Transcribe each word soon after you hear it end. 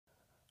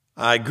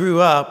I grew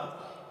up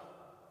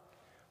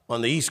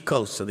on the East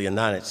Coast of the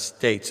United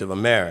States of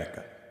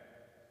America.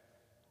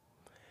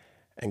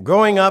 And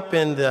growing up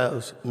in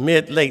the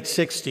mid-late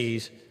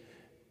 60s,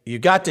 you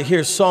got to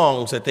hear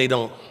songs that they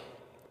don't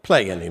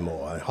play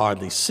anymore, and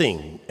hardly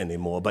sing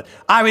anymore. But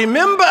I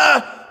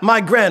remember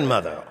my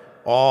grandmother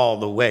all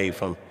the way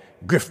from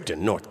Grifton,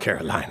 North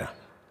Carolina.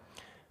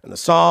 And the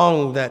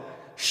song that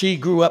she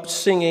grew up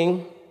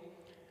singing,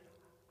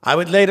 I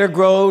would later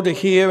grow to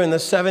hear in the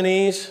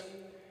 70s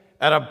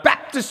at a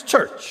Baptist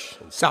church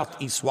in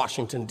Southeast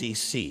Washington,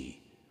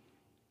 D.C.,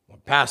 where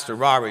Pastor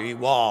Robert E.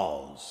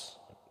 Walls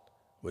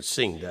would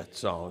sing that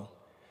song.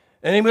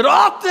 And he would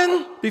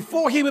often,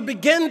 before he would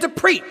begin to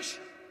preach,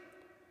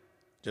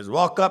 just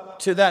walk up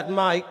to that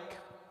mic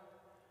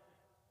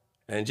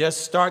and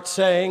just start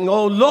saying,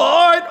 "Oh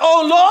Lord,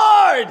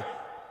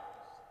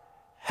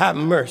 have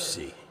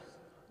mercy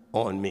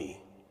on me."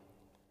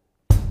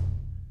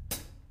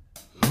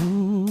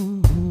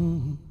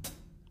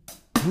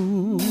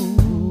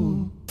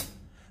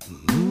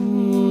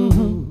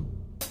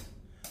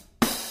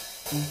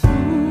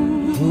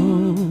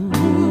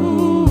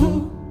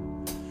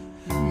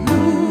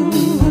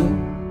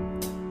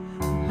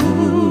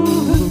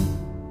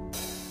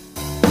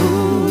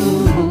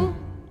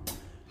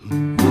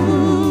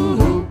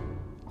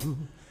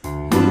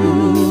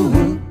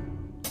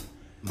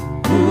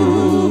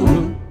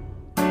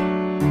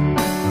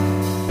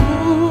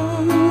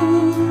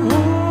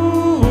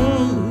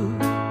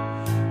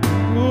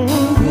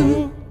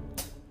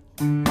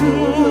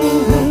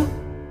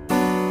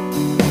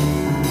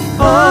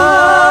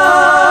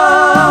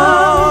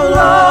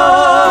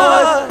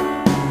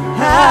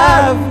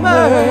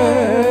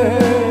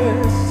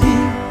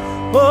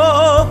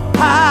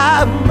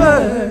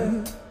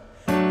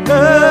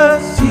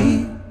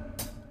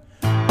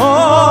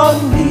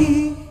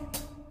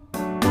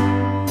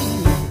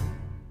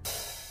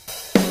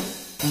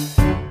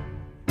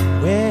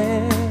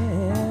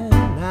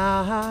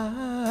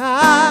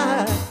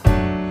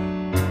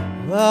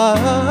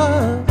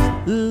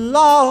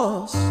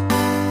 Lost,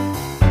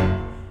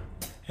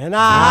 and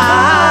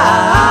I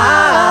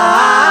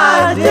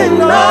didn't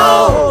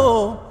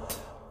know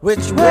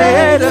which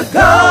way to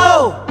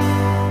go.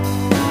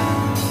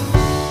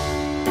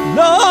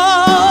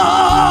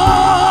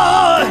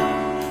 Lord,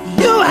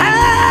 you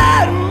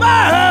had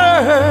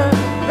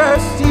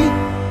mercy.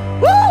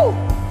 Woo!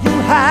 You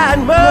had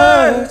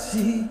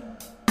mercy,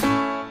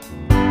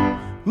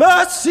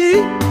 mercy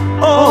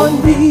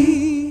on me.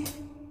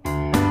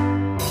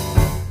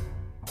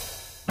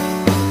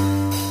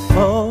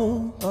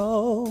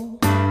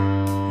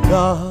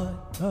 Lord,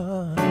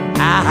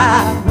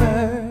 have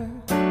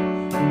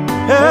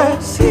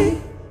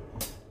mercy,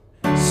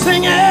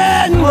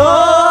 singing, oh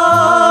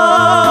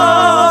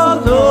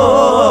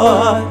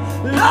Lord,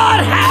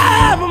 Lord,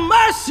 have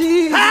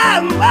mercy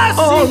on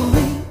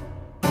me.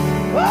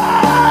 Oh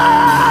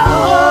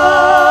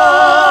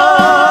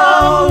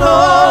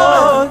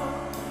Lord,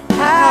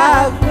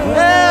 have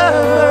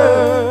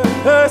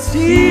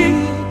mercy.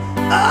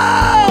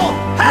 Oh,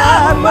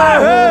 have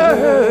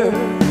mercy.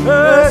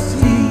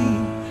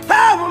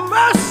 Have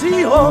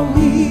mercy on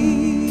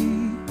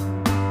me,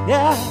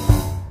 yeah.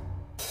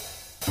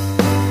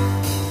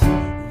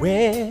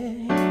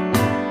 When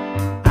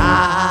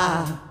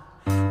I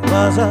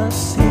was a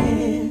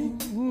sinner,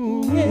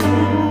 when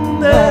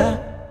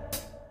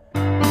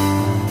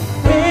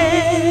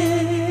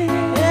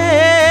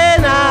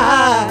I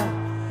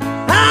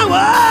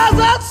was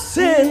a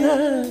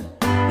sinner,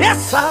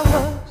 yes I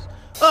was.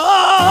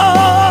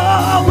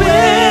 Oh,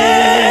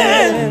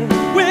 when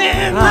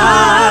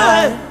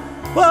I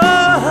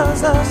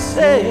was a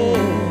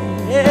sinner.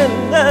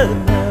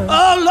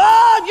 Oh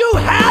Lord, you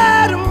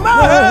had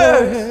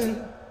mercy.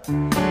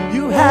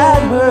 You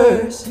had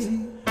mercy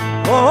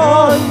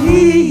on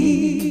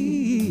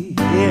me.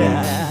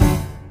 Yeah.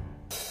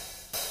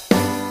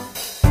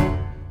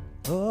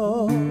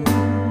 Oh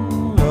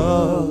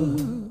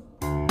Lord,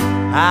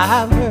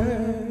 have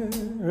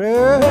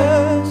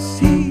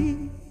mercy.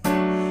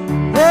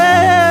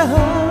 Yeah.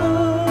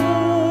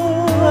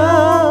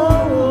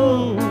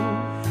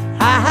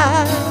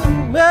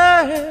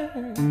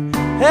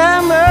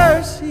 Have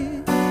mercy,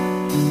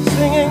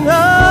 singing, oh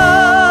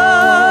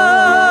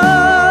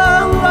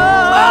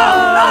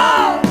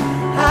Lord,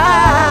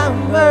 have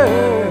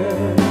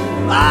mercy,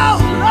 oh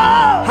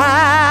Lord,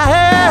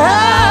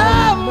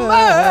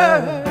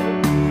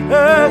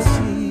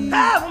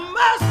 have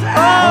mercy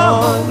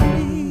on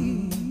me.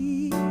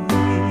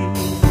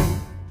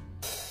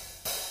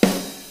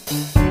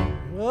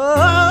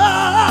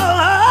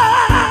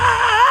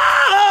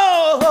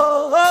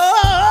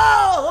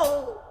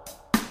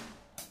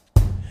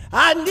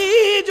 I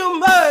need your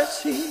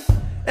mercy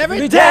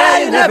every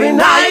day and every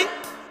night.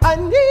 I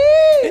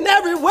need in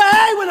every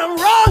way when I'm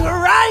wrong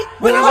or right.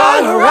 When I'm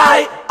wrong or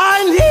right,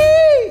 I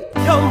need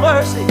your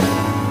mercy.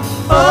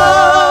 Oh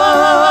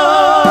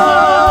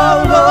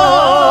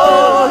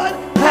Lord,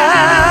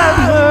 have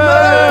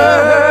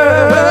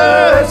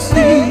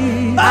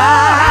mercy.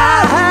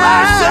 Have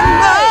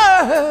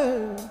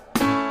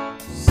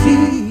mercy.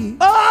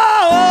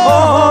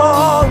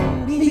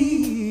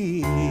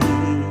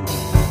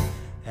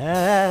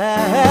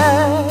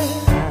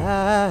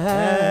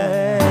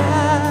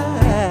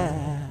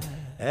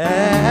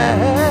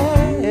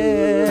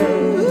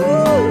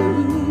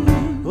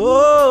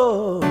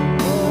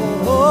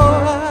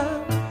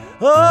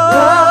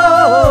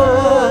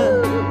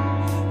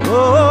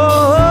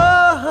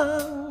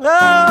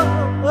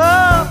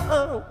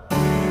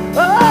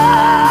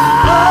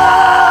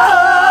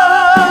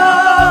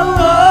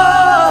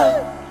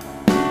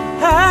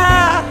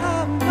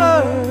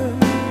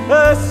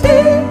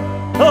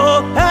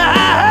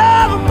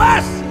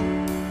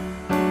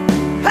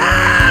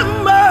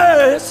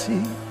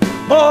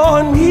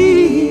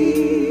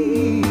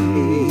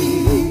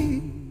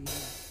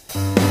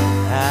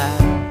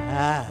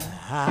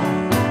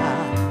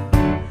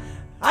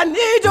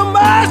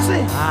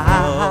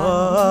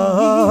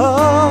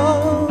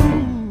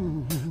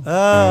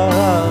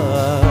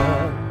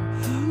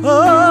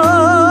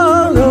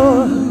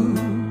 Lord,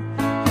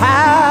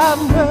 have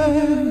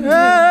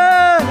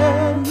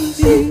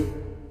mercy.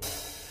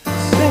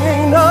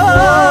 Sing, Lord,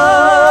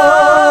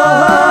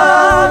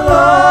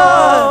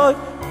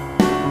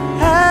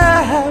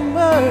 have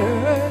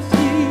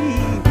mercy.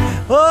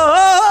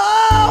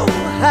 Oh,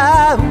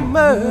 have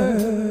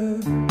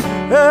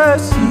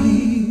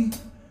mercy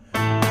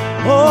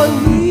on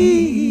me.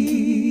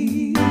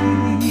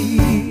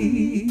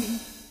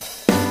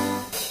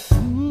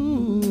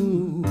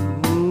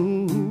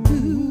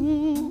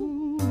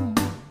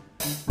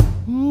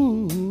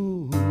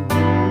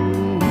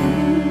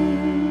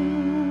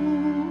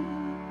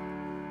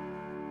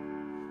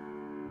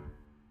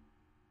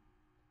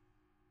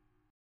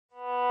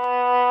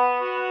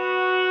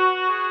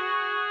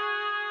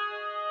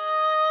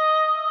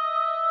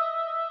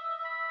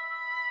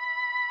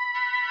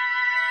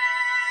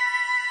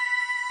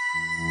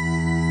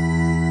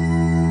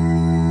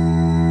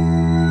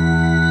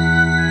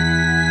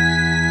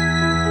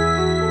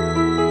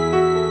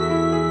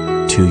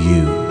 To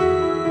you,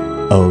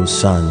 O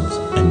sons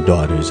and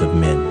daughters of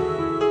men,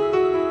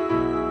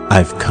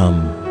 I've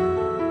come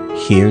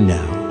here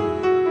now,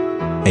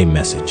 a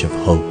message of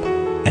hope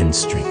and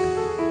strength.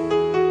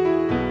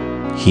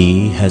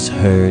 He has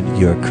heard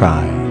your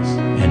cries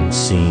and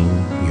seen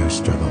your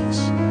struggles.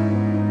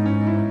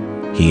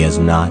 He has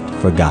not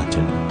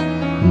forgotten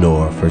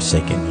nor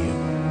forsaken you.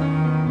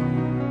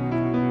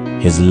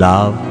 His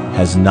love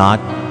has not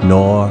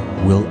nor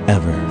will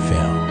ever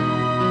fail.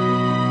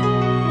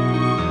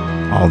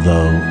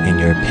 Although in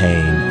your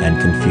pain and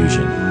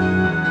confusion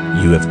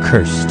you have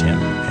cursed him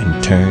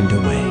and turned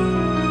away,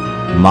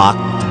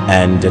 mocked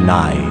and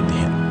denied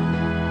him,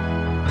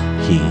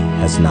 he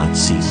has not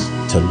ceased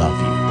to love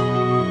you.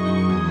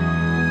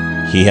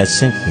 He has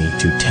sent me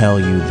to tell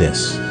you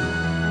this: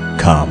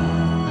 come,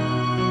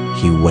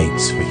 he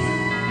waits for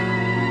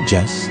you,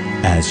 just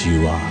as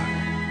you are.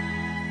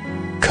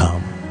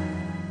 Come,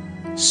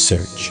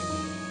 search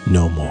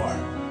no more.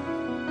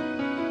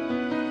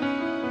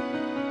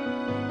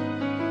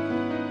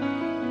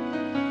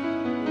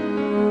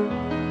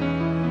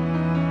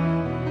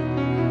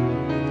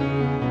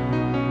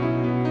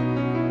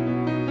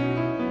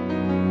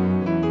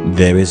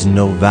 There is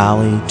no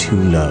valley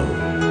too low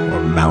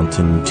or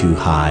mountain too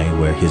high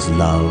where his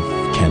love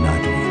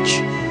cannot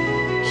reach.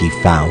 He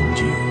found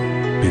you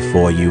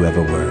before you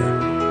ever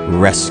were,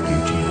 rescued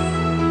you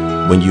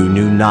when you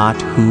knew not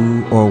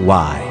who or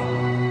why.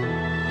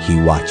 He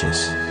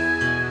watches.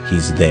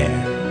 He's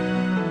there,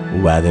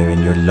 whether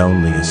in your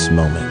loneliest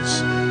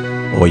moments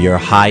or your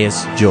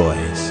highest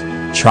joys,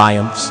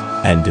 triumphs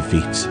and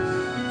defeats.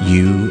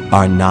 You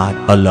are not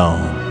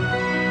alone.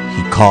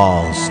 He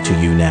calls to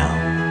you now.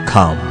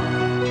 Come,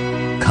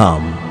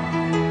 come,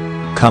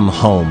 come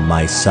home,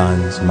 my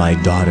sons, my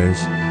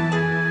daughters,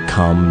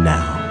 come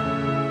now.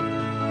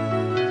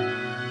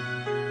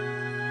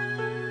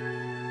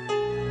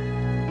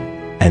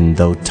 And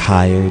though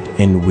tired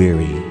and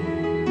weary,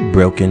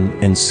 broken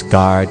and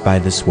scarred by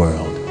this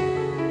world,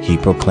 he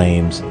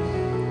proclaims,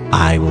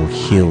 I will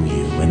heal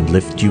you and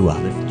lift you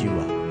up.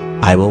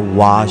 I will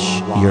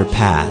wash your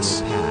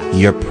past,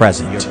 your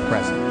present,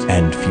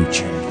 and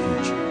future.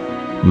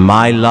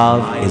 My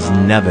love is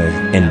never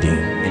ending.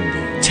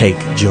 Take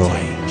joy.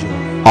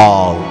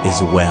 All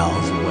is well.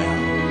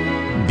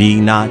 Be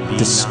not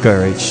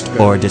discouraged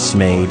or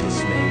dismayed.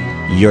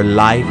 Your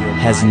life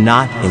has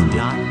not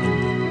ended,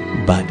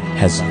 but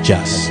has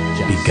just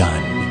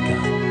begun.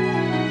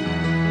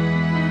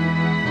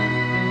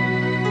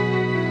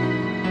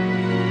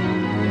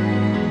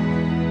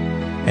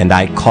 And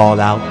I call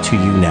out to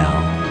you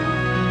now.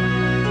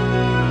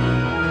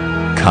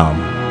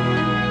 Come.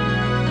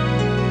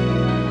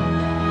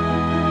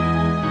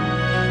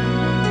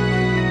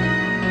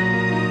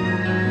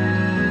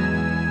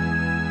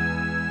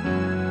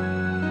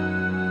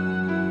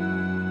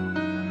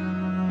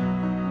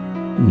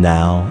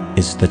 Now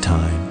is the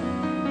time.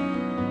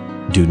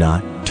 Do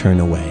not turn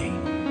away,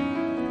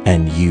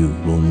 and you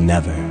will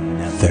never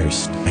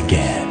thirst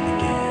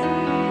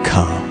again.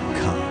 Come.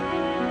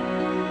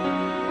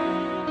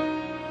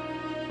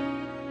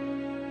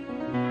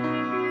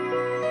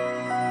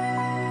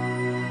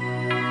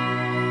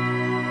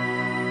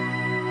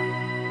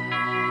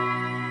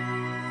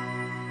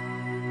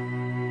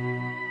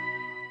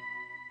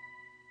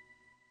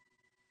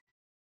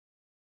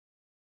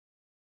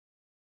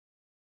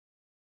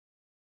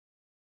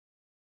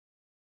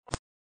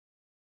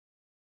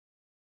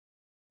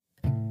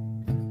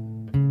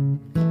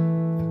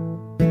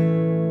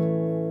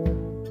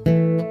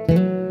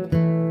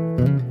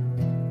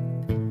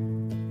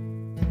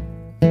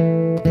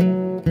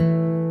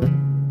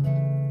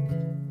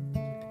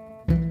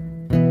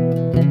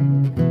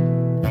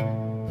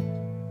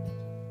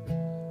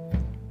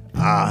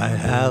 I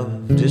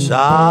have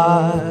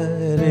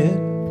decided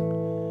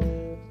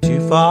to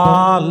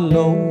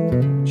follow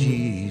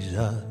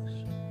Jesus.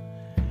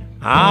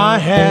 I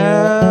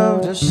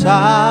have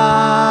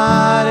decided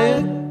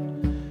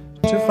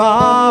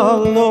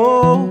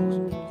follow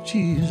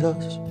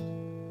Jesus.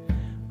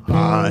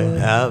 I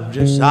have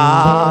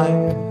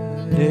decided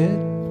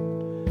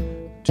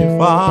to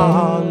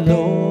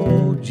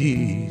follow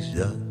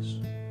Jesus.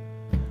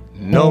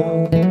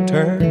 No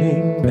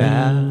turning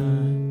back.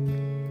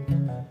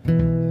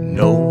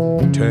 No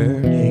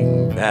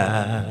turning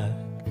back.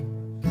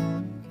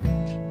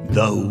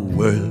 The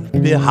world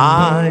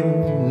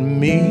behind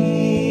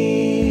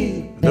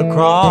me, the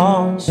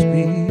cross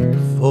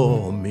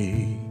before me.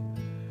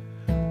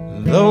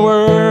 The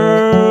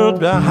world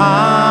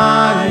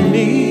behind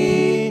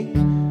me,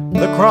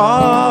 the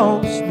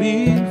cross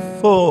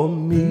before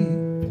me.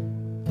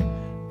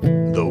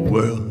 The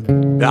world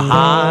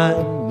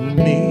behind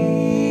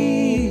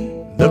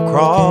me, the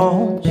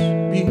cross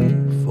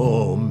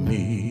before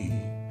me.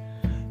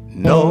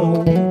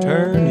 No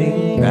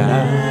turning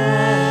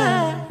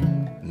back.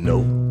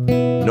 No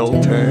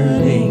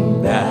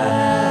turning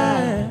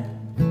back.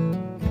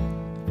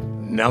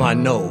 Now I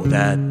know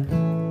that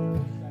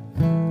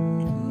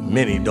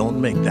many don't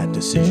make that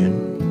decision.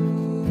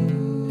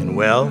 And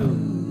well,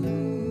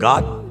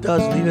 God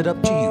does leave it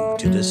up to you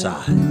to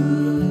decide.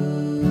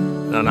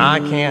 And I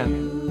can't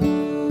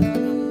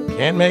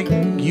make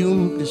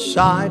you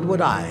decide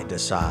what I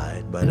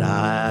decide. But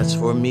as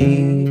for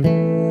me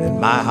and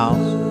my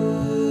house,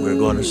 we're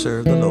going to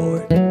serve the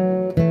Lord.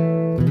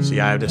 See,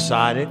 I have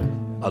decided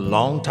a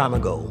long time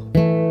ago,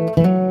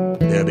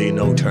 there'll be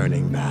no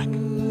turning back.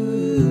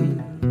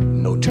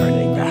 No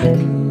turning back.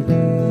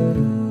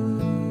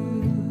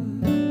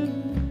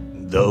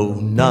 Though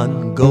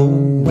none go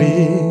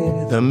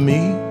with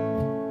me,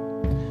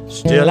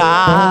 still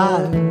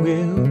I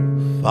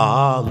will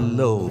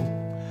follow.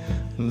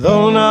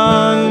 Though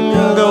none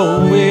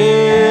go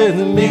with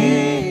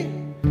me,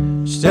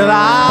 still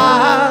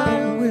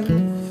I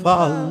will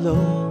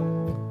follow.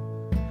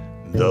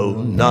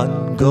 Though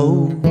none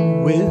go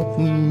with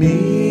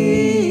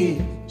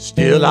me,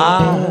 still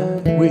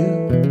I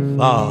will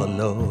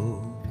follow.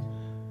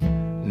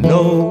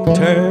 No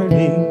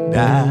turning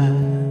back.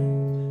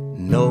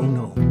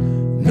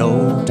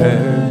 No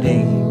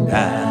turning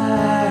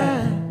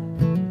back.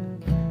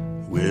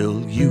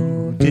 Will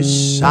you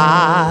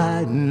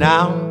decide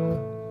now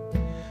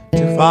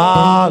to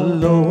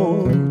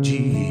follow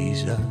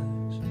Jesus?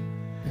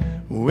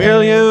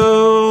 Will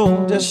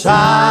you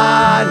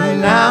decide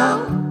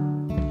now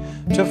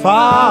to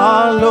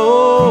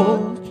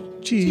follow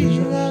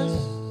Jesus?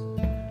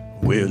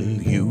 Will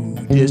you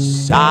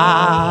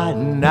decide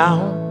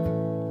now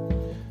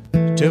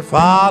to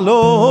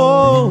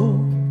follow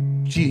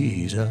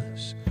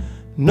Jesus?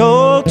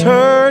 No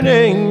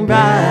turning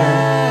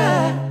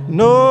back.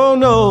 No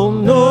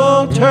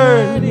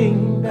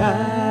turning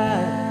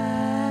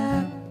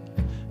back.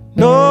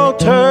 No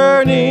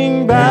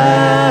turning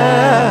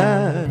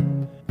back.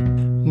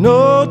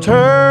 No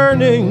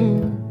turning